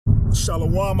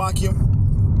Shalom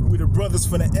Akim. We the brothers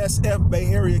from the SF Bay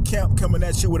Area camp coming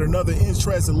at you with another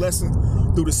interesting lesson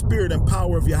through the spirit and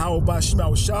power of Yahawah Bahasham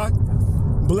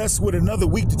Yahawashi. Blessed with another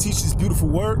week to teach this beautiful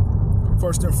word.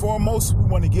 First and foremost, we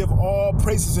want to give all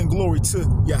praises and glory to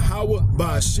Yahawah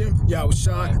Bahasham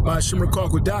Yahawashi Bahasham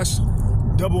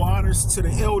Rakakwadash. Double honors to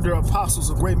the elder apostles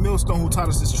of Great Millstone who taught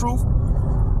us this truth.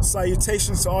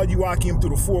 Salutations to all you Akim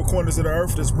through the four corners of the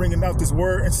earth that's bringing out this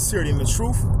word and sincerity and the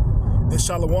truth. And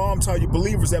shalom to all you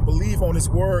believers that believe on this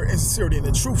word and sincerity and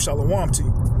the truth. Shalom to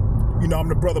you. You know, I'm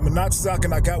the brother Menachizak,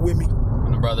 and I got with me.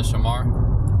 I'm the brother Shamar.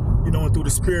 You know, and through the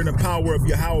spirit and power of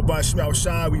Yahawah Bahasham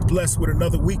Yahawashi, we blessed with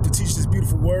another week to teach this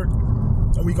beautiful word.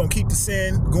 And we're going to keep the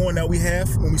sin going that we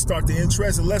have when we start the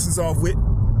interesting lessons off with.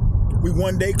 We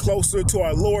one day closer to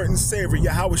our Lord and Savior,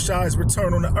 Yahawashi's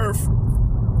return on the earth.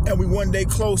 And we one day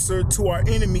closer to our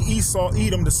enemy, Esau,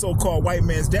 Edom, the so-called white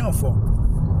man's downfall.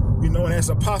 You know, and as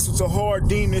Apostle Tahar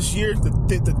deemed this year,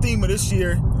 the theme of this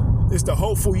year is the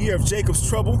hopeful year of Jacob's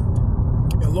trouble.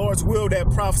 And Lord's will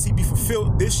that prophecy be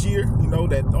fulfilled this year, you know,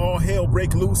 that all hell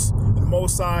break loose and the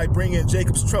Most High bring in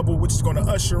Jacob's trouble, which is going to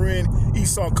usher in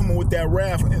Esau coming with that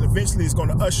wrath, and eventually it's going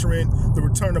to usher in the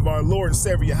return of our Lord and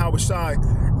Savior,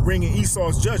 Yahawashi, bringing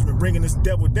Esau's judgment, bringing this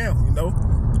devil down, you know.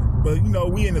 But, you know,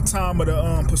 we in the time of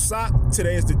the Pesach.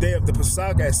 Today is the day of the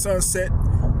Pesach at sunset,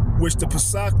 which the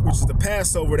Pesach, which is the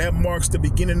Passover, that marks the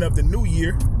beginning of the new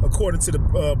year. According to the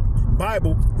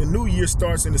Bible, the new year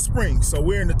starts in the spring. So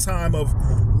we're in the time of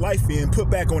life being put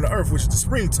back on the earth, which is the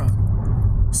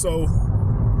springtime. So,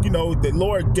 you know, the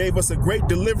Lord gave us a great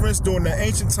deliverance during the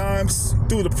ancient times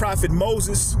through the prophet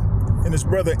Moses and his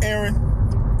brother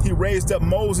Aaron. He raised up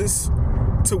Moses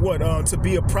to what? To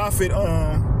be a prophet,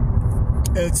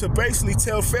 and to basically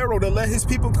tell Pharaoh to let his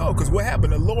people go. Because what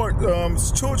happened? The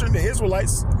Lord's children, the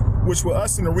Israelites, which were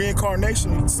us in the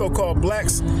reincarnation, so-called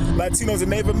blacks, Latinos,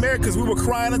 and Native Americans, we were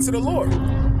crying unto the Lord.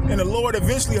 And the Lord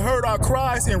eventually heard our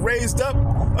cries and raised up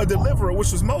a deliverer,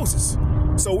 which was Moses.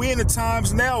 So we in the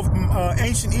times now of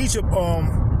ancient Egypt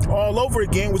all over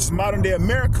again, which is modern day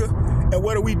America. And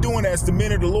what are we doing as the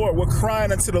men of the Lord? We're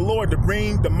crying unto the Lord to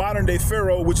bring the modern day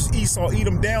Pharaoh, which is Esau,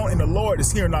 Edom, down, and the Lord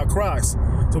is hearing our cries.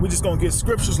 So we're just going to get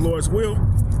scriptures, Lord's will,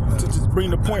 to just bring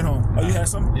the point home. Oh, you had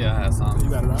something? Yeah, I had something.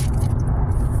 You got it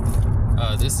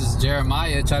right. This is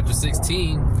Jeremiah chapter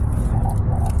 16.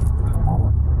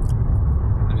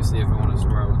 Let me see if I want to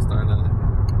where I would start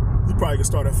at. You probably can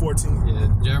start at 14. Yeah,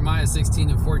 Jeremiah 16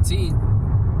 and 14.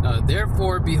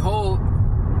 Therefore, behold,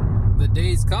 the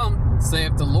days come,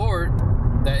 saith the Lord,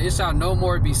 that it shall no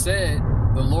more be said,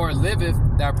 the Lord liveth,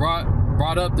 that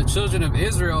brought up the children of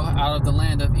Israel out of the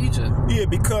land of Egypt. Yeah,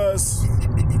 because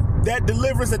that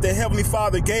deliverance that the Heavenly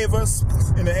Father gave us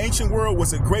in the ancient world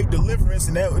was a great deliverance,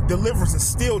 and that deliverance is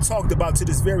still talked about to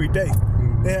this very day.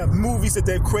 They have movies that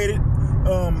they've created.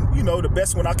 You know, the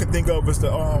best one I can think of is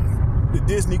the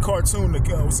Disney cartoon,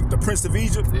 the Prince of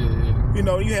Egypt. Yeah. You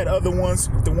know, you had other ones,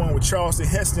 the one with Charleston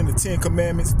Heston, the Ten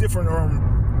Commandments, different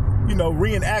you know,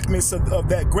 reenactments of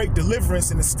that great deliverance,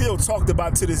 and it's still talked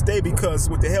about to this day because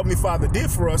what the Heavenly Father did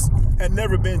for us had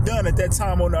never been done at that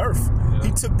time on the earth. Yeah.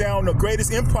 He took down the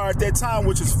greatest empire at that time,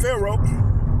 which was Pharaoh.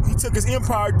 He took his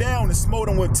empire down and smote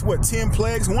him with, what, 10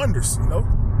 plagues, wonders, you know?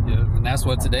 Yeah, and that's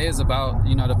what today is about,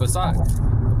 you know, the Pesach,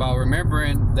 about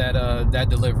remembering that that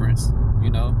deliverance,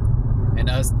 you know, and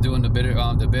us doing the bitter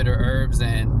herbs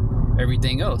and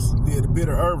everything else. Yeah, the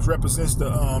bitter herbs represents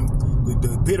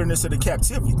the bitterness of the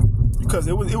captivity, because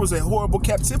it was a horrible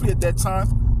captivity at that time,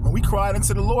 and we cried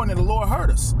unto the Lord, and the Lord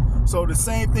heard us. So the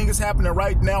same thing is happening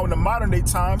right now in the modern day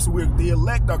times, where the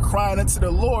elect are crying unto the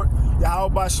Lord,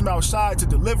 Yahawah Bahasham Yahawashi, to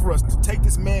deliver us, to take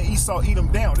this man Esau,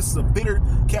 Edom down. This is a bitter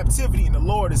captivity, and the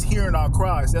Lord is hearing our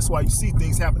cries. That's why you see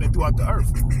things happening throughout the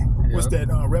earth. Yep. What's that?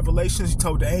 Revelations, he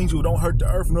told the angel, don't hurt the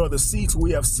earth nor the sea, till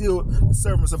we have sealed the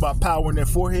servants of our power in their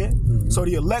forehead. So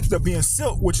the elect are being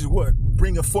sealed, which is what?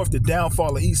 Bringing forth the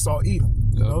downfall of Esau, Edom.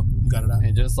 You know? You got it out.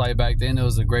 And just like back then, it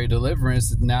was a great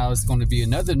deliverance. Now it's going to be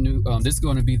another new, this is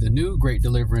going to be the new great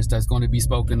deliverance that's going to be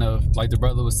spoken of. Like the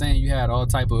brother was saying, you had all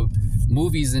type of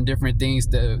movies and different things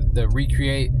that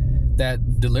recreate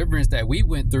that deliverance that we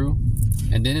went through.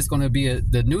 And then it's going to be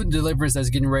the new deliverance that's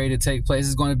getting ready to take place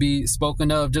is going to be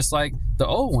spoken of just like the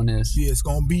old one is. Yeah, it's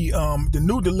going to be, the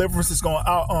new deliverance is going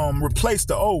to replace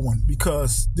the old one,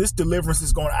 because this deliverance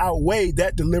is going to outweigh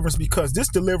that deliverance, because this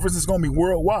deliverance is going to be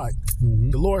worldwide.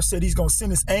 The Lord said he's going to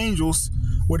send his angels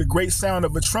with a great sound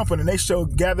of a trumpet, and they shall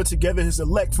gather together his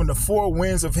elect from the four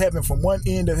winds of heaven, from one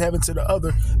end of heaven to the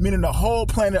other, meaning the whole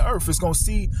planet Earth is going to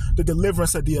see the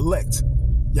deliverance of the elect.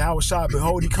 Yahawashi,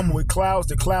 behold, he coming with clouds,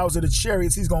 the clouds of the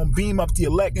chariots. He's going to beam up the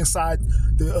elect inside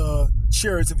the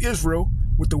chariots of Israel,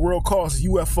 what the world calls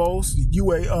UFOs,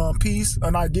 UAPs,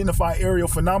 unidentified aerial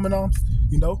phenomenon,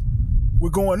 you know, we're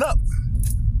going up.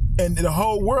 And the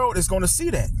whole world is going to see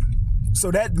that. So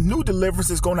that new deliverance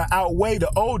is going to outweigh the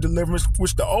old deliverance,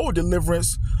 which the old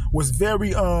deliverance was very,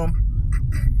 it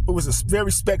was a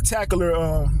very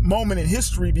spectacular moment in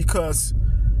history, because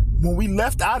when we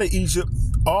left out of Egypt,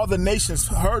 all the nations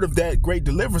heard of that great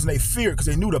deliverance and they feared, because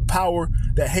they knew the power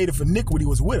that hate of iniquity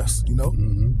was with us, you know?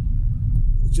 Mm-hmm.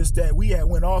 Just that we had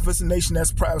went off as a nation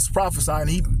that's prophesied, and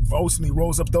he ultimately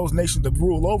rose up those nations to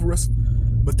rule over us.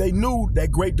 But they knew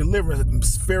that great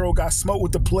deliverance. Pharaoh got smote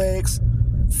with the plagues.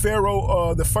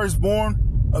 Pharaoh, the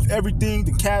firstborn of everything,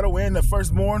 the cattle and the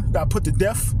firstborn, got put to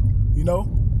death, you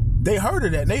know? They heard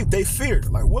of that, and they feared,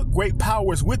 like, what great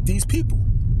power is with these people,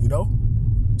 you know?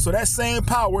 So that same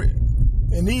power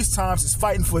in these times is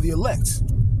fighting for the elect.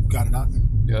 Got it out?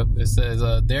 Yep. It says,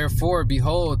 therefore,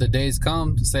 behold, the days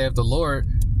come, saith the Lord,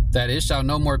 that it shall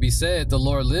no more be said, the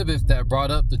Lord liveth that brought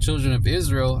up the children of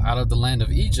Israel out of the land of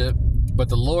Egypt, but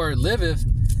the Lord liveth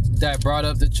that brought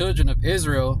up the children of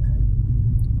Israel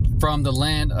from the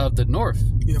land of the north.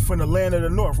 Yeah, from the land of the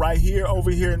north, right here,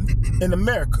 over here in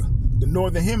America, the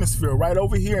northern hemisphere, right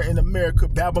over here in America,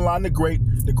 Babylon the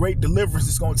great deliverance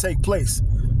is going to take place.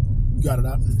 You got it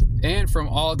out. And from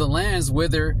all the lands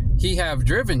whither he have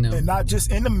driven them. And not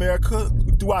just in America,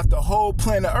 throughout the whole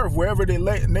planet Earth, wherever the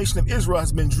nation of Israel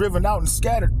has been driven out and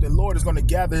scattered, the Lord is going to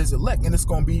gather his elect, and it's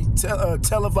going to be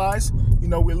televised. You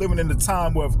know, we're living in the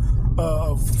time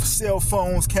of cell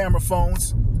phones, camera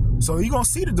phones. So you're going to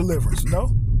see the deliverance, you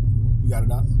know? You got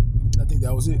it out. I think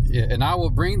that was it. Yeah, and I will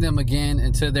bring them again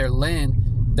into their land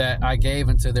that I gave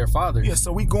unto their fathers. Yeah,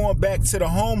 so we going back to the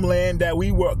homeland that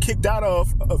we were kicked out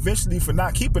of eventually for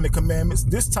not keeping the commandments.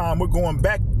 This time we're going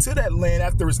back to that land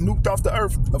after it's nuked off the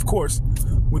earth, of course,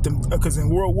 with them, because in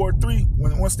World War III,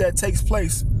 once that takes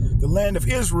place, the land of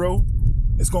Israel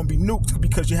is going to be nuked,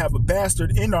 because you have a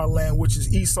bastard in our land, which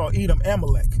is Esau, Edom,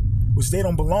 Amalek, which they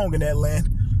don't belong in that land.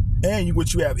 And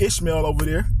you have Ishmael over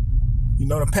there. You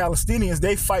know, the Palestinians,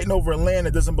 they fighting over a land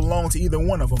that doesn't belong to either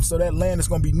one of them. So that land is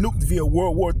going to be nuked via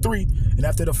World War III. And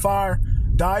after the fire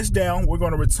dies down, we're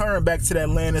going to return back to that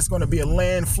land. It's going to be a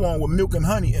land flowing with milk and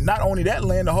honey. And not only that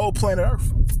land, the whole planet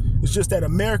Earth. It's just that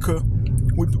America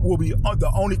will be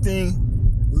the only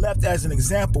thing left as an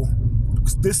example.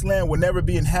 This land will never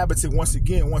be inhabited once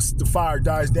again, once the fire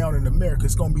dies down in America.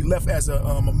 It's going to be left as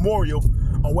a memorial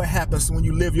on what happens when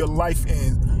you live your life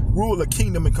and rule a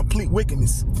kingdom in complete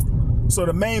wickedness. So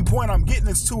the main point I'm getting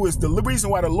into is the reason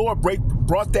why the Lord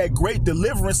brought that great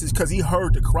deliverance is because he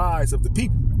heard the cries of the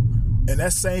people. And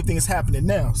that same thing is happening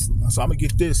now. So I'm going to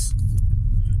get this.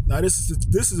 Now this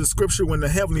is a scripture when the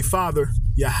Heavenly Father,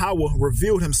 Yahawah,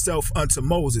 revealed himself unto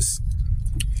Moses.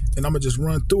 And I'm going to just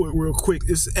run through it real quick.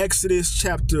 It's Exodus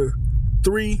chapter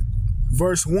 3,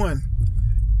 verse 1.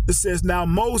 It says, now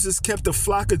Moses kept the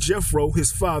flock of Jethro,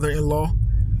 his father-in-law,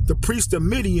 the priest of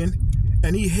Midian,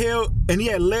 and he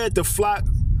had led the flock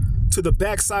to the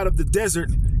backside of the desert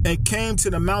and came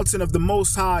to the mountain of the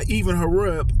Most High, even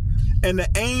Horeb. And the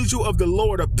angel of the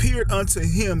Lord appeared unto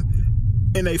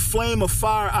him in a flame of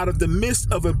fire out of the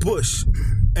midst of a bush.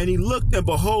 And he looked, and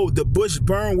behold, the bush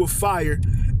burned with fire,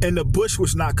 and the bush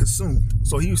was not consumed.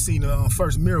 So he seen the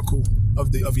first miracle of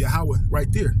Yahawah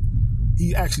right there.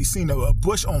 He actually seen a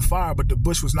bush on fire, but the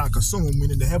bush was not consumed,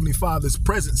 meaning the Heavenly Father's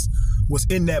presence was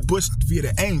in that bush via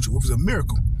the angel. It was a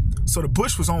miracle. So the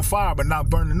bush was on fire, but not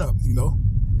burning up, you know.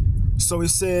 So it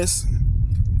says,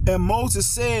 and Moses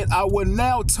said, I will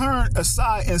now turn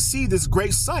aside and see this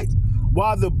great sight,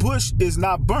 while the bush is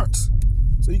not burnt.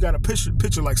 So you got a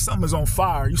picture like something is on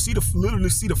fire. You literally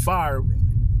see the fire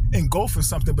engulfing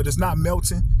something, but it's not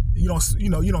melting. You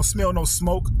don't smell no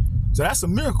smoke. So that's a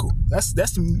miracle. That's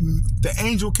the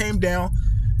angel came down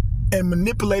and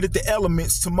manipulated the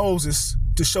elements to Moses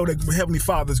to show the Heavenly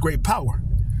Father's great power.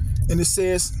 And it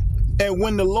says, and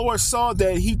when the Lord saw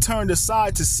that he turned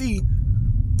aside to see,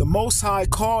 the Most High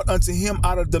called unto him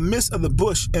out of the midst of the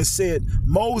bush and said,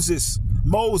 Moses,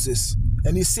 Moses.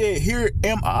 And he said, here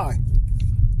am I.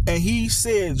 And he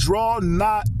said, draw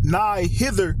not nigh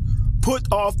hither,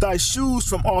 put off thy shoes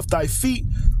from off thy feet,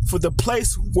 for the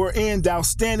place wherein thou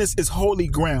standest is holy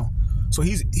ground. So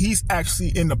he's actually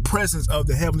in the presence of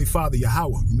the Heavenly Father,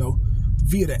 Yahawah, you know,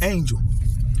 via the angel.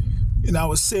 And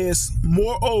now it says,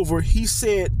 moreover, he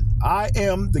said, I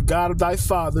am the God of thy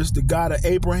fathers, the God of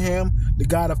Abraham, the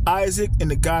God of Isaac, and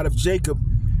the God of Jacob.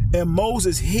 And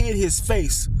Moses hid his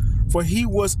face, for he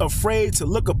was afraid to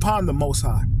look upon the Most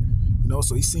High. You know,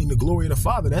 so he's seen the glory of the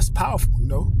Father. That's powerful, you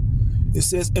know. It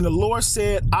says, and the Lord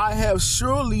said, I have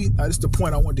surely, this is the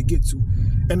point I wanted to get to,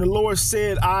 And the Lord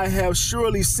said, I have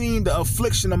surely seen the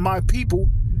affliction of my people,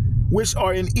 which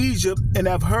are in Egypt, and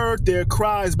have heard their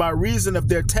cries by reason of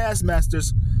their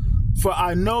taskmasters, for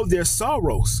I know their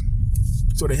sorrows.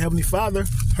 So the Heavenly Father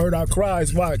heard our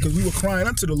cries. Why? Because we were crying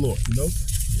unto the Lord, you know.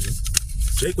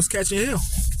 Jake was catching hell.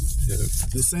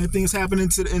 The same thing is happening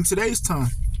in today's time.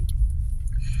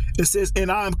 It says,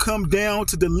 and I am come down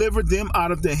to deliver them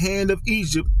out of the hand of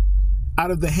Egypt,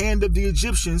 out of the hand of the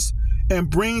Egyptians, and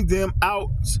bring them out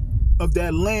of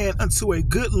that land unto a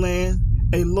good land,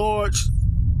 a large,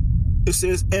 it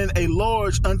says, and a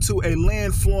large unto a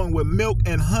land flowing with milk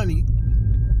and honey.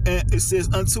 And it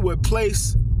says, unto a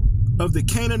place of the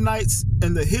Canaanites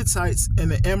and the Hittites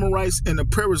and the Amorites and the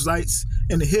Perizzites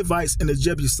and the Hivites and the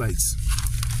Jebusites.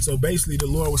 So basically the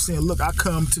Lord was saying, look, I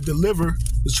come to deliver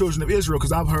the children of Israel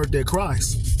because I've heard their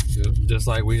cries. Yep. Just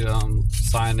like we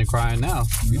sighing and crying now.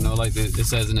 You know, like it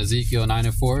says in Ezekiel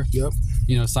 9:4. Yep.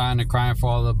 You know, sighing and crying for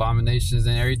all the abominations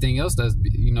and everything else that's,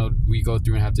 you know, we go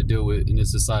through and have to deal with in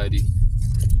this society.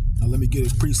 Now let me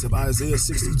get a precept. Isaiah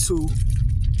 62.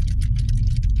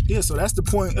 Yeah, so that's the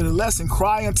point of the lesson.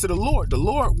 Cry unto the Lord. The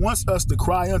Lord wants us to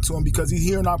cry unto him because he's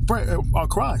hearing our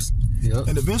cries. Yep.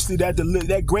 And eventually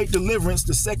that great deliverance,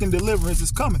 the second deliverance,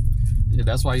 is coming. Yeah,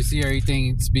 that's why you see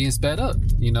everything's being sped up.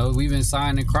 You know, we've been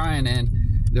sighing and crying, and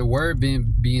the word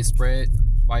being spread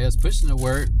by us pushing the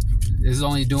word is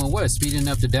only doing what? Speeding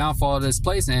up the downfall of this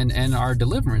place and our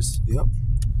deliverance. Yep.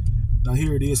 Now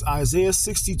here it is, Isaiah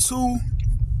 62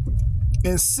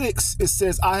 and 6. It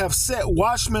says, I have set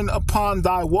watchmen upon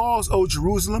thy walls, O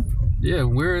Jerusalem. Yeah,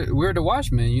 we're the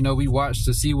watchmen. You know, we watch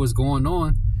to see what's going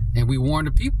on, and we warn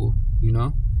the people, you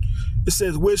know. It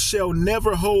says, which shall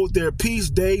never hold their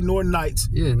peace day nor night.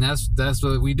 Yeah, and that's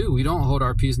what we do. We don't hold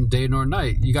our peace day nor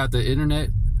night. You got the internet,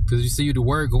 because you see the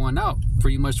word going out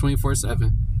pretty much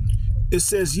 24/7. It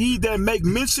says, ye that make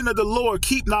mention of the Lord,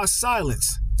 keep not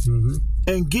silence,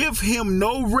 and give him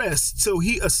no rest till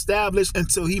he establish,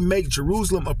 until he make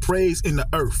Jerusalem a praise in the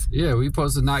earth. Yeah, we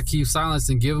supposed to not keep silence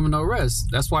and give him no rest.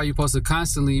 That's why you're supposed to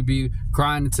constantly be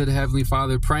crying to the Heavenly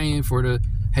Father, praying for the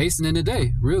hastening the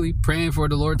day, really praying for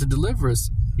the Lord to deliver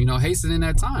us, you know, hastening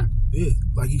that time. Yeah,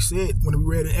 like he said, when we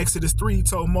read in Exodus 3, he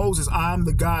told Moses, I am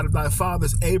the God of thy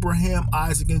fathers, Abraham,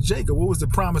 Isaac, and Jacob. What was the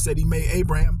promise that he made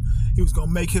Abraham? He was going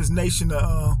to make his nation,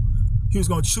 he was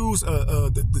going to choose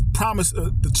the promise,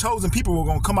 the chosen people were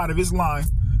going to come out of his line.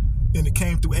 And it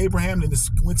came through Abraham, and it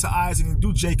went to Isaac and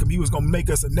through Jacob. He was going to make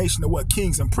us a nation of what?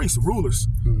 Kings and priests, rulers.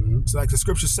 So like the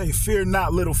scriptures say, fear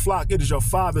not, little flock. It is your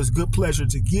Father's good pleasure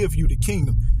to give you the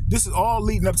kingdom. This is all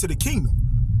leading up to the kingdom.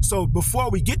 So before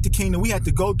we get the kingdom, we have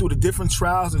to go through the different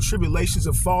trials and tribulations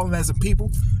of falling as a people,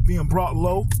 being brought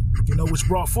low, you know, which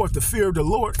brought forth the fear of the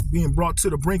Lord, being brought to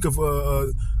the brink of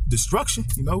destruction,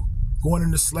 you know, going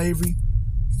into slavery,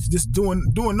 just doing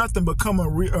nothing but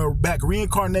coming back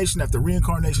reincarnation after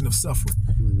reincarnation of suffering.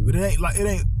 But it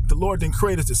ain't the Lord didn't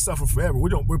create us to suffer forever.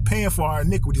 We're paying for our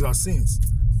iniquities, our sins.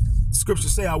 The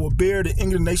scriptures say, I will bear the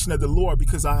indignation of the Lord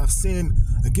because I have sinned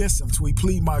against him till he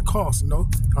plead my cause, you know,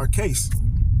 our case.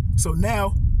 So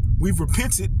now we've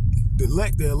repented. The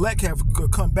elect have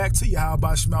come back to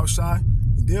Yahawashi,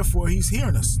 and therefore he's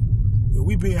hearing us.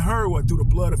 We being heard through the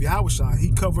blood of Yahawashi.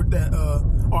 He covered that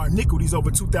our iniquities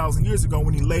over 2,000 years ago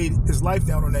when he laid his life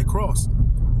down on that cross.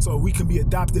 So we can be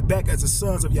adopted back as the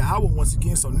sons of Yahawah once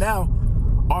again. So now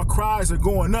our cries are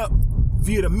going up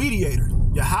via the mediator.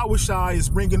 Yahawashi is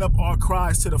bringing up our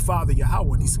cries to the Father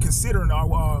Yahawah, and he's considering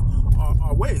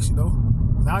our ways, you know.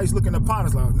 Now he's looking upon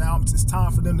us like, now it's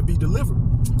time for them to be delivered.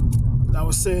 Now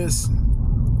it says,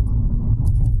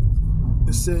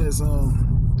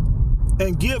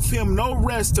 and give him no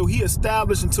rest till he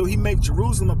establish, until he make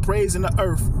Jerusalem a praise in the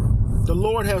earth. The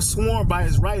Lord has sworn by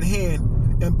his right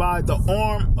hand and by the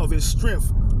arm of his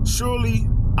strength. Surely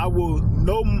I will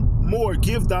no more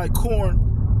give thy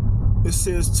corn, it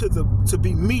says, to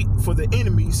be meat for the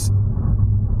enemies.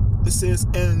 It says,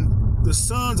 and the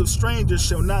sons of strangers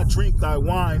shall not drink thy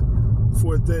wine,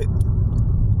 for the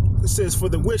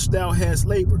which thou hast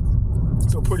labored.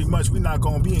 So pretty much we're not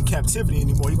going to be in captivity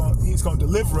anymore. He's going to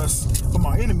deliver us from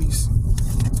our enemies.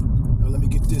 Now let me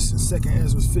get this in 2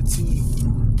 Ezra 15.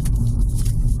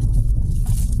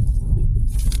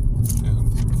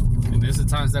 And there's the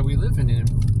times that we living in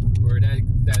where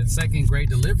that second great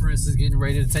deliverance is getting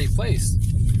ready to take place.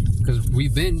 Because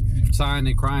we've been sighing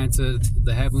and crying to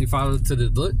the Heavenly Father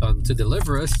to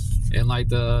deliver us. And like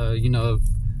the, you know,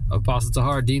 Apostle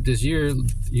Tahar deep this year,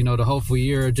 you know, the hopeful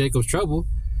year of Jacob's trouble.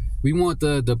 We want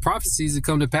the prophecies to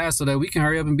come to pass so that we can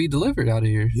hurry up and be delivered out of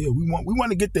here. Yeah, we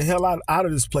want to get the hell out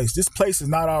of this place. This place is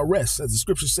not our rest. As the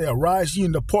scriptures say, arise ye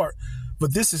and depart,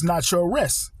 but this is not your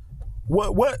rest.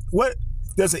 What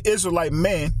does an Israelite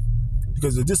man,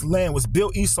 because this land was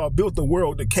built, Esau built the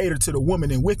world to cater to the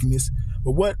woman in wickedness,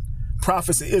 but what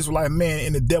profits an Israelite man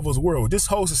in the devil's world? This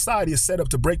whole society is set up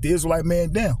to break the Israelite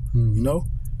man down, you know,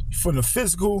 from the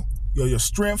physical, your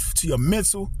strength, to your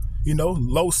mental, you know,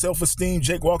 low self-esteem,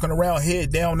 Jake walking around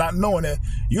head down, not knowing that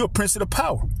you're a prince of the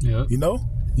power, you know,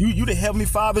 you the Heavenly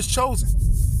Father's chosen,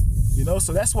 you know,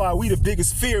 so that's why we the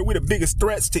biggest fear, we the biggest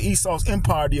threats to Esau's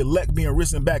empire, the elect being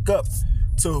risen back up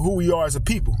to who we are as a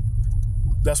people.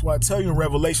 That's why I tell you in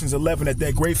Revelations 11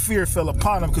 that great fear fell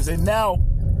upon them, because they now,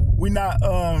 we're not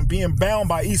being bound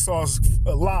by Esau's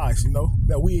lies, you know,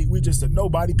 that we just a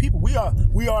nobody people. We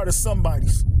are the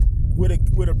somebodies. We're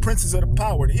the princes of the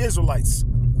power, the Israelites.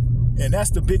 And that's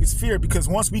the biggest fear, because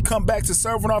once we come back to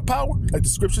serving our power, like the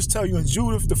scriptures tell you in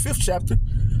Judah, the 5th chapter,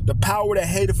 the power that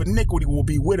hateth iniquity will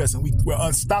be with us, and we're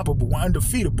unstoppable, we're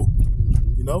undefeatable,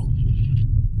 you know.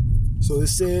 So it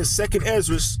says, 2nd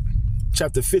Ezra,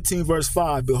 chapter 15, verse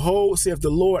 5, behold, saith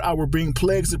the Lord, I will bring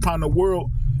plagues upon the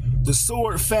world, the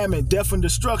sword, famine, death, and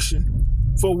destruction,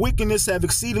 for wickedness have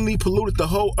exceedingly polluted the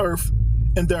whole earth,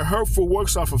 and their hurtful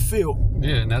works are fulfilled.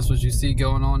 Yeah, and that's what you see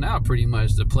going on now, pretty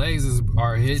much. The plagues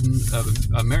are hitting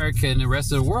America and the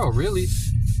rest of the world, really.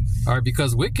 All right,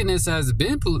 because wickedness has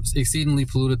been exceedingly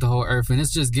polluted the whole earth, and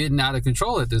it's just getting out of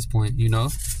control at this point, you know?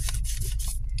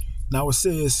 Now it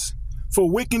says, for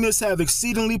wickedness have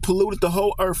exceedingly polluted the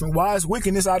whole earth. And why is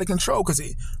wickedness out of control? Because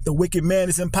the wicked man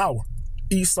is in power.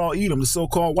 Esau, Edom, the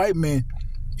so-called white man,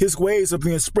 his ways are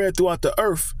being spread throughout the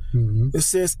earth. It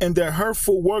says, and their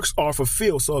hurtful works are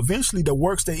fulfilled. So eventually the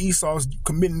works that Esau is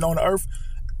committing on the earth,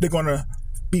 they're going to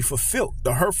be fulfilled.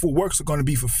 The hurtful works are going to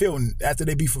be fulfilled. And after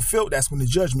they be fulfilled, that's when the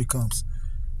judgment comes.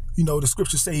 You know, the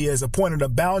scriptures say he has appointed a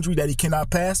boundary that he cannot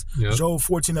pass. Job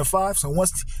 14:5. So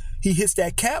once he hits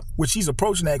that cap, which he's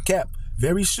approaching that cap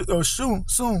very soon,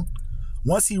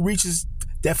 once he reaches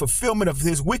that fulfillment of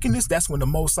his wickedness, that's when the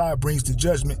Most High brings the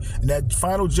judgment. And that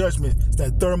final judgment is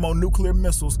that thermonuclear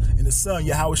missiles and the son,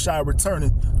 Yahawashi,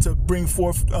 returning to bring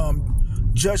forth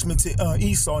judgment to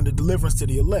Esau and the deliverance to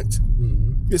the elect.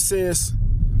 It says,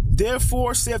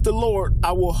 therefore, saith the Lord,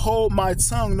 I will hold my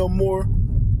tongue no more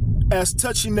as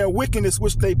touching their wickedness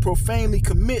which they profanely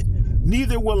commit,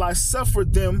 neither will I suffer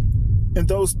them in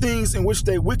those things in which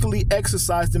they wickedly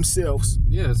exercise themselves.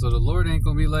 Yeah, so the Lord ain't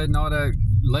gonna be letting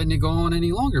it go on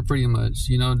any longer, pretty much.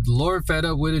 You know, the Lord fed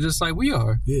up with it just like we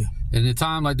are. Yeah. And the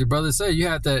time, like the brother said, you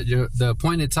have the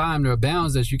appointed time, there are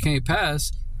bounds that you can't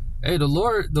pass. Hey, the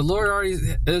Lord already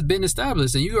has been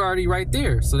established, and you're already right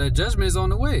there. So that judgment is on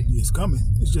the way. Yeah, it's coming.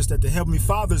 It's just that the Heavenly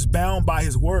Father's bound by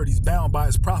his word. He's bound by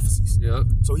his prophecies. Yep.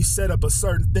 So he set up a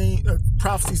certain thing,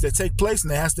 prophecies that take place,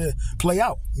 and it has to play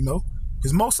out, you know.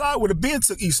 Because Mosiah would have been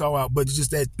took Esau out, but it's just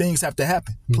that things have to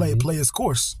happen. Play its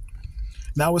course.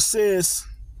 Now it says,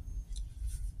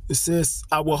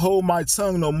 I will hold my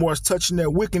tongue no more as touching their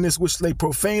wickedness which they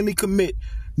profanely commit,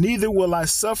 neither will I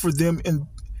suffer them in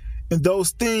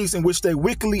those things in which they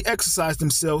wickedly exercise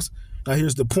themselves. Now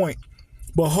here's the point.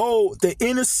 Behold, the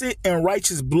innocent and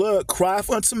righteous blood crieth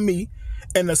unto me,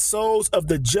 and the souls of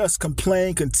the just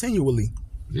complain continually.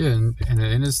 Yeah, and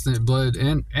the innocent blood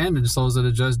and the souls of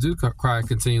the just do cry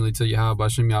continually to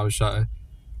Bahasham Yahawashi.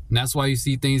 And that's why you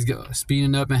see things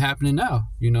speeding up and happening now,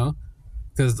 you know?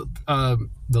 Because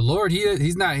the Lord,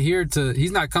 he's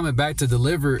not coming back to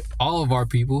deliver all of our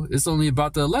people. It's only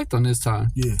about the elect on this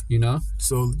time. Yeah. You know?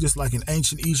 So just like in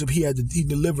ancient Egypt, he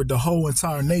delivered the whole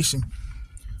entire nation.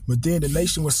 But then the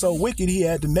nation was so wicked, he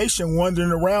had the nation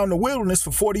wandering around the wilderness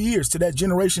for 40 years till that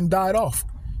generation died off.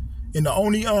 And the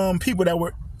only people that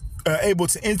were able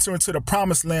to enter into the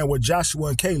promised land were Joshua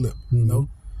and Caleb, you know?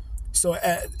 So,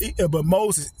 but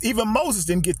Moses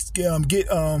didn't get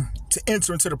to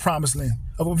enter into the promised land.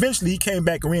 Eventually, he came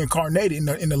back reincarnated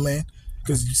in the land,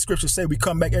 because scriptures say we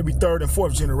come back every 3rd and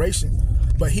 4th generation.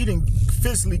 But he didn't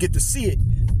physically get to see it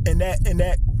in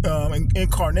that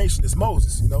incarnation as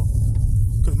Moses, you know,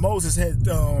 because Moses had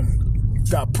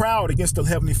got proud against the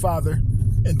Heavenly Father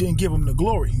and didn't give him the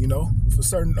glory, you know, for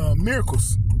certain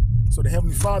miracles. So the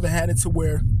Heavenly Father had it to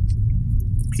where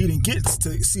he didn't get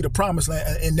to see the promised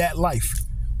land in that life,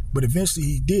 but eventually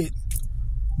he did.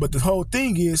 But the whole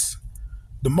thing is,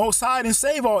 the Most High didn't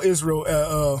save all Israel.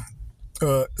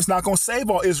 It's not going to save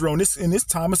all Israel in this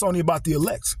time. It's only about the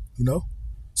elect, you know.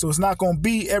 So it's not going to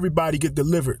be everybody get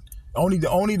delivered. Only the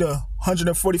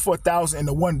 144,000 and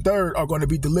the 1/3 are going to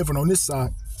be delivered on this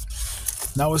side.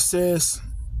 Now it says,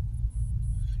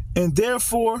 and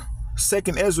therefore,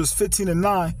 2nd Ezra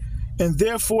 15:9, and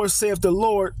therefore saith the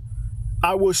Lord,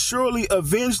 I will surely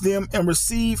avenge them and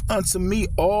receive unto me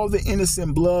all the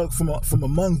innocent blood from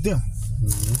among them.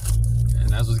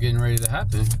 And that's what's getting ready to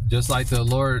happen. Just like the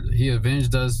Lord, he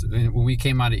avenged us when we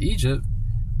came out of Egypt,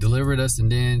 delivered us,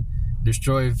 and then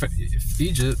destroyed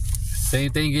Egypt. Same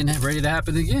thing getting ready to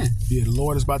happen again. Yeah, the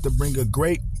Lord is about to bring a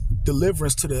great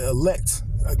deliverance to the elect,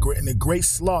 and a great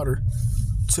slaughter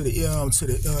to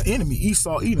the enemy,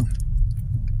 Esau, Edom.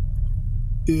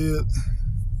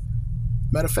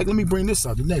 Matter of fact, let me bring this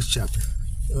out, the next chapter.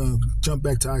 Jump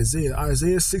back to Isaiah.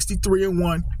 Isaiah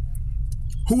 63:1.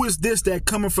 Who is this that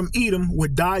cometh from Edom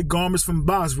with dyed garments from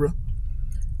Basra?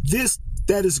 This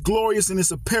that is glorious in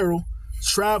his apparel,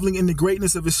 traveling in the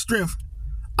greatness of his strength.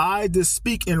 I that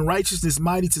speak in righteousness,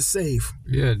 mighty to save.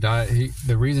 Yeah,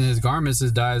 the reason his garments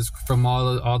is dyed is from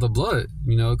all the blood,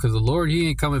 because the Lord, he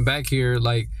ain't coming back here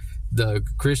like the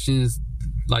Christians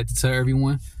like to tell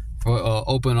everyone, or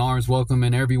open arms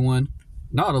welcoming everyone.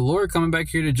 No, the Lord coming back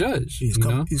here to judge. He's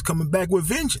coming back with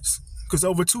vengeance. Because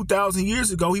over 2,000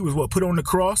 years ago, he was put on the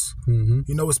cross.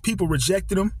 Mm-hmm. His people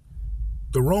rejected him.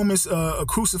 The Romans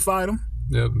crucified him.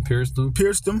 Yeah, pierced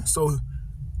him. So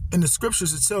in the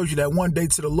scriptures, it tells you that one day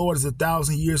to the Lord is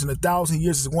 1,000 years, and 1,000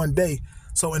 years is one day.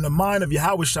 So in the mind of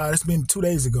Yahawashi, it's been 2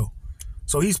 days ago.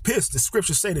 So he's pissed. The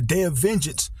scriptures say the day of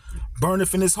vengeance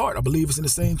burneth in his heart. I believe it's in the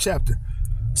same chapter.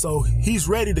 So he's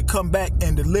ready to come back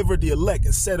and deliver the elect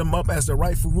and set them up as the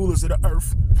rightful rulers of the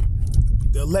earth.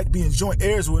 The elect being joint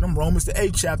heirs with him, Romans the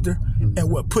 8th chapter,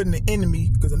 and putting the enemy,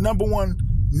 because the number one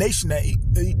nation that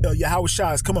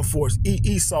Yahawashi is coming for is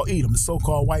Esau, Edom, the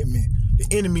so-called white man, the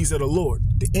enemies of the Lord,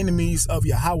 the enemies of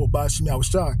Yahawah, Bahasham,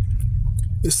 Yahawashi.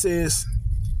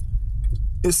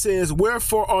 It says,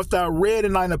 wherefore art thou red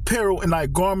in thine apparel, and thy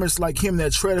garments like him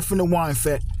that treadeth in the wine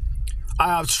fat?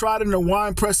 I have trodden the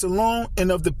winepress alone,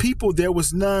 and of the people there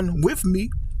was none with me.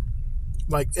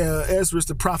 Like Ezra,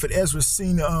 the prophet Ezra,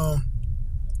 seen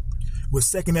with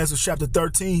 2nd Ezra chapter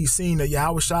 13, he seen that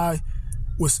Yahawashi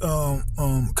was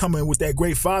coming with that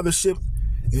great fathership,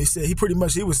 and he said he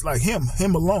was like him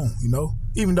alone,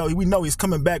 Even though we know he's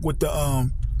coming back with all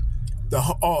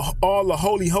the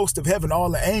holy host of heaven, all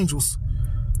the angels,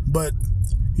 but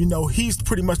he's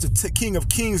pretty much the King of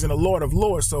Kings and the Lord of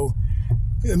Lords. So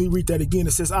let me read that again.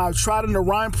 It says, I have trodden the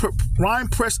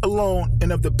winepress alone,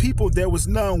 and of the people there was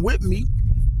none with me,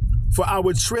 for I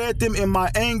would tread them in my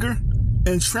anger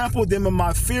and trample them in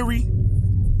my fury,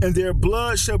 and their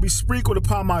blood shall be sprinkled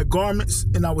upon my garments,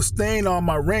 and I will stain on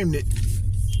my raiment.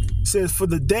 It says, for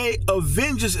the day of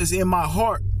vengeance is in my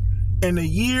heart, and the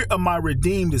year of my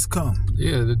redeemed is come.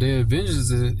 Yeah, the day of vengeance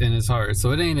is in his heart.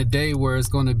 So it ain't a day where it's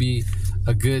going to be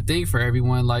a good thing for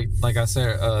everyone. Like I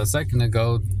said a second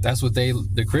ago, that's what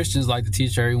the Christians like to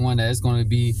teach everyone, that it's going to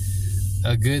be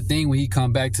a good thing when he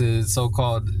come back to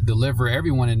so-called deliver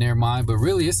everyone in their mind. But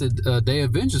really, it's a day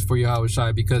of vengeance for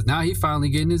Yahawashi, because now he finally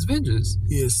getting his vengeance.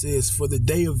 Yeah, it says, for the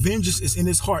day of vengeance is in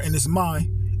his heart and his mind,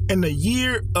 and the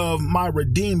year of my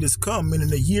redeemed is come. And in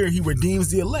the year he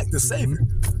redeems the elect, the Savior.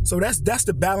 So that's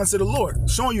the balance of the Lord,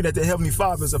 showing you that the Heavenly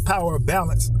Father is a power of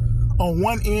balance. On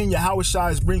one end,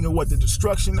 Yahawashi is bringing the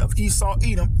destruction of Esau,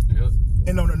 Edom. Yep.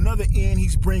 And on another end,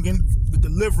 he's bringing the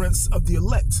deliverance of the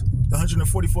elect, the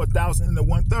 144,000 and the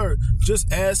 1/3.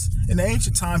 Just as in the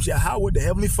ancient times, Yahawah, the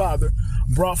Heavenly Father,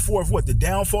 brought forth the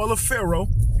downfall of Pharaoh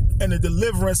and the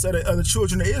deliverance of the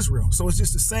children of Israel. So it's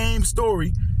just the same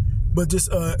story, but just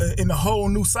in a whole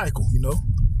new cycle,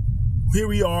 Here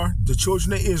we are, the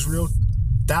children of Israel,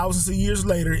 thousands of years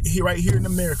later, right here in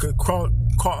America,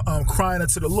 crying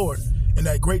unto the Lord, and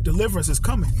that great deliverance is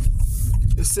coming.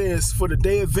 It says, for the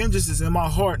day of vengeance is in my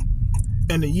heart,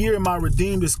 and the year of my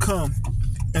redeemed is come.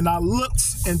 And I looked,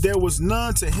 and there was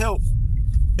none to help,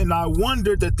 and I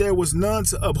wondered that there was none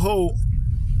to uphold.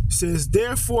 It says,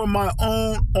 therefore my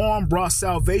own arm brought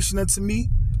salvation unto me,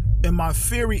 and my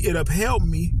fury it upheld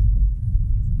me.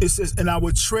 It says, and I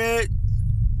would tread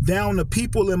down the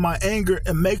people in my anger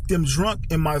and make them drunk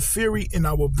in my fury, and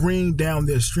I will bring down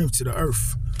their strength to the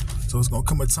earth. So it's going to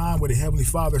come a time where the Heavenly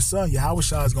Father's Son,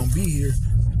 Yahawashi, is going to be here.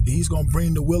 And he's going to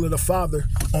bring the will of the Father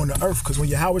on the earth. Because when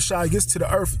Yahawashi gets to the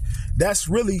earth, that's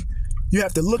really, you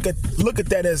have to look at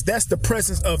that as that's the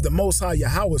presence of the Most High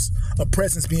Yahweh's, a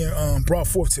presence being brought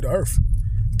forth to the earth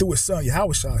through his Son,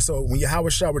 Yahawashi. So when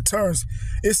Yahawashi returns,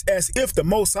 it's as if the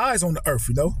Most High is on the earth,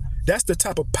 That's the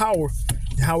type of power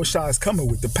Yahawashi is coming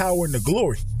with, the power and the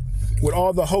glory, with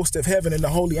all the host of heaven and the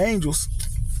holy angels.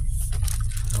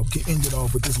 I'll end it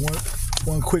off with this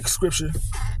one quick scripture.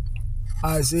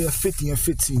 Isaiah 50 and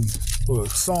 15, or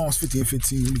Psalms 50 and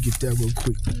 15. Let me get that real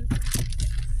quick.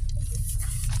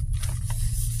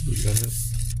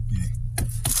 Yeah.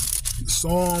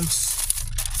 Psalms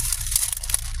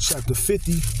chapter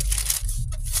 50.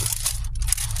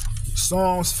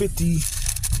 Psalms 50,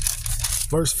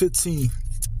 verse 15.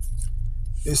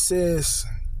 it says,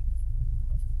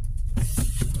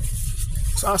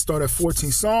 so I start at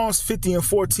 14. Psalms 50 and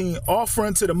 14. Offer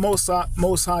unto the Most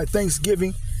High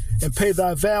thanksgiving, and pay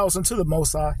thy vows unto the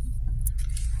Most High.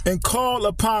 And call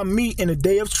upon me in the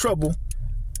day of trouble.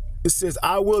 It says,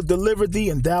 I will deliver thee,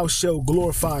 and thou shalt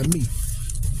glorify me.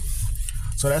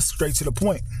 So that's straight to the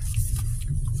point.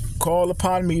 Call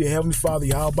upon me, the Heavenly Father,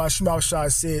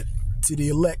 Yahawashi said to the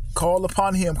elect, call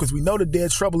upon him, because we know the day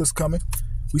of trouble is coming.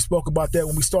 We spoke about that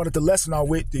when we started the lesson out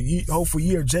with the hopeful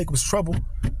year of Jacob's trouble.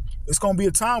 It's going to be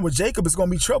a time where Jacob is going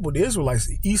to be troubled. The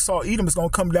Israelites, Esau, Edom is going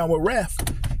to come down with wrath.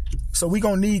 So we're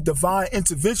going to need divine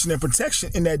intervention and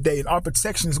protection in that day. And our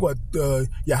protection is what?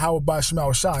 Yahawah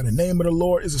Bahasham. The name of the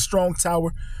Lord is a strong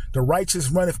tower. The righteous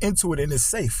runneth into it and is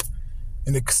safe.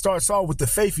 And it starts off with the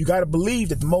faith. You got to believe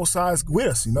that the Most High is with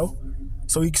us, you know.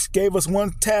 So he gave us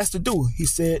one task to do. He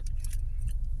said,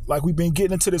 like we've been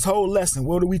getting into this whole lesson,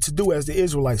 what are we to do as the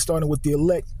Israelites, starting with the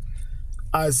elect?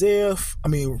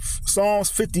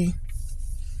 Psalms 50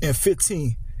 and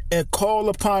 15. And call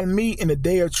upon me in the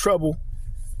day of trouble.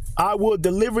 I will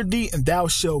deliver thee, and thou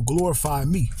shalt glorify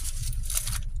me.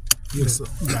 Yes, sir.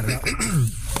 You got it out.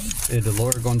 Yeah, the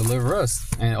Lord going to deliver us,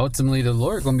 and ultimately the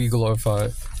Lord going to be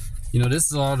glorified. You know, this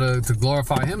is all to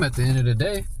glorify him at the end of the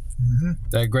day. Mm-hmm.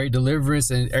 That great deliverance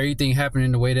and everything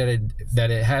happening the way that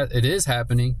it is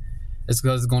happening, it's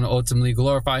because it's going to ultimately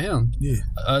glorify him. Yeah.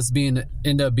 Us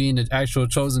end up being the actual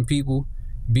chosen people,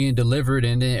 being delivered,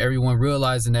 and then everyone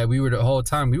realizing that we were the whole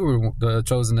time, we were the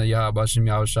chosen of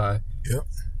Yahawashi. Yep.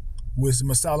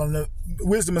 Wisdom of Solomon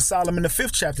in the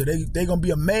 5th chapter. They're going to be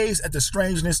amazed at the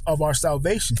strangeness of our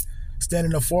salvation,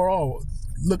 standing afar all,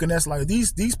 looking at us like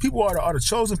these people are the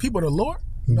chosen people of the Lord.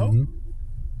 You know? Mm-hmm.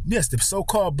 Yes, the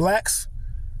so-called blacks,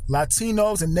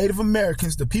 Latinos, and Native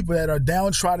Americans, the people that are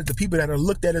downtrodden, the people that are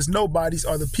looked at as nobodies,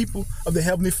 are the people of the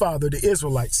Heavenly Father, the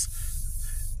Israelites.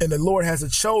 And the Lord has a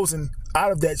chosen,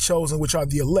 out of that chosen, which are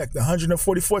the elect, the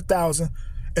 144,000,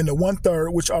 and the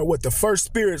 1/3, which are what? The first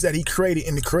spirits that he created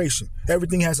in the creation.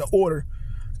 Everything has an order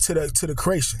to the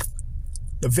creation.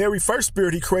 The very first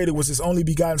spirit he created was his only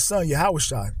begotten son,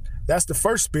 Yahawashi. That's the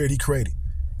first spirit he created.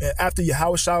 And after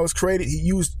Yahawashi was created,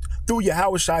 through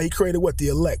Yahawashi, he created what? The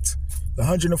elect. The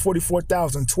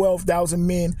 144,000, 12,000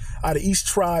 men out of each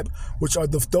tribe, which are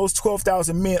those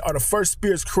 12,000 men are the first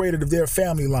spirits created of their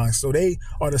family line. So they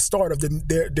are the start of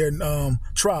their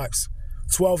tribes.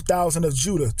 12,000 of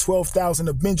Judah, 12,000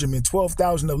 of Benjamin,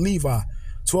 12,000 of Levi,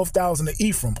 12,000 of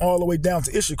Ephraim, all the way down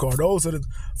to Issachar. Those are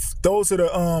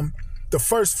the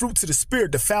first fruits of the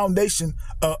spirit, the foundation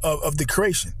of the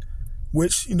creation.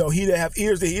 Which, you know, he that have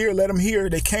ears to hear, let him hear.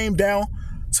 They came down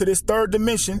to this third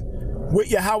dimension with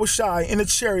Yahawashi in the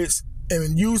chariots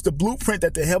and used the blueprint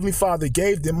that the Heavenly Father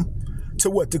gave them to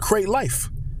what? To create life.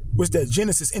 Was that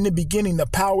Genesis? In the beginning, the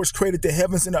powers created the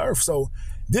heavens and the earth. So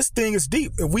this thing is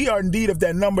deep. If we are indeed of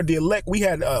that number, the elect, we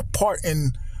had a part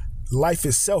in life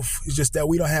itself. It's just that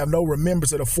we don't have no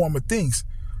remembrance of the former things.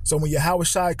 So when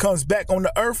Yahawashi comes back on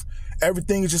the earth,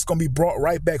 everything is just going to be brought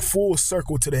right back full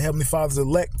circle to the Heavenly Father's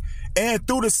elect. And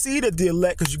through the seed of the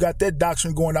elect, because you got that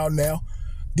doctrine going out now,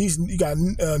 you got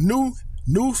new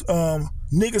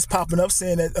niggas popping up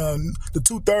saying that the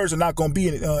 2/3 are not going to be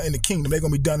in the kingdom. They're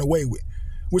going to be done away with,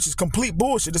 which is complete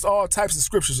bullshit. There's all types of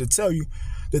scriptures that tell you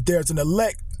that there's an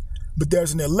elect, but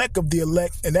there's an elect of the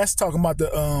elect, and that's talking about the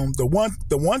 1/3,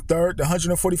 the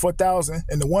 144,000,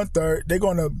 and the 1/3. They're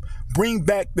going to bring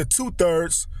back the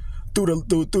 2/3 through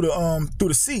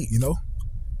the seed, you know.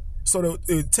 So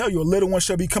to tell you, a little one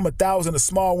shall become 1,000, a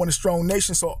small one a strong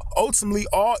nation. So ultimately,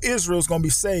 all Israel is going to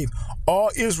be saved. All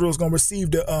Israel is going to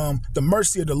receive the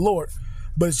mercy of the Lord.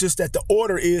 But it's just that the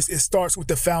order it starts with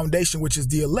the foundation, which is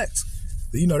the elect.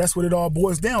 You know, that's what it all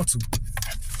boils down to.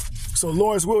 So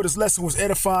Lord's will, this lesson was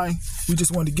edifying. We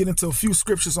just wanted to get into a few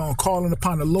scriptures on calling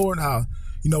upon the Lord, how,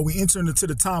 you know, we enter into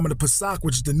the time of the Pesach,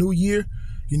 which is the new year,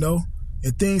 you know,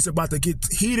 and things are about to get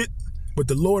heated. But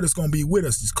the Lord is going to be with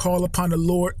us. Just call upon the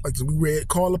Lord, like we read,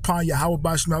 call upon Yahawah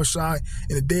Bahasham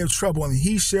in the day of trouble, and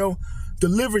he shall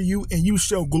deliver you, and you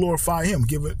shall glorify him.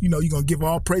 You're going to give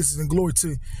all praises and glory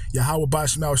to Yahawah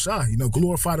Bahasham. You know,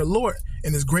 glorify the Lord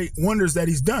and his great wonders that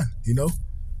he's done, you know.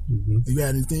 Mm-hmm. You got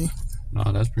anything? No,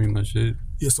 that's pretty much it.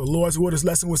 Yeah, so Lord's word, this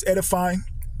lesson was edifying.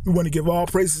 We want to give all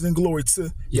praises and glory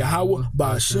to Yahawah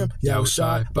Bahasham,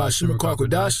 Yahawashi, Bahasham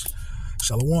Kodash.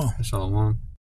 Shalom. Shalom.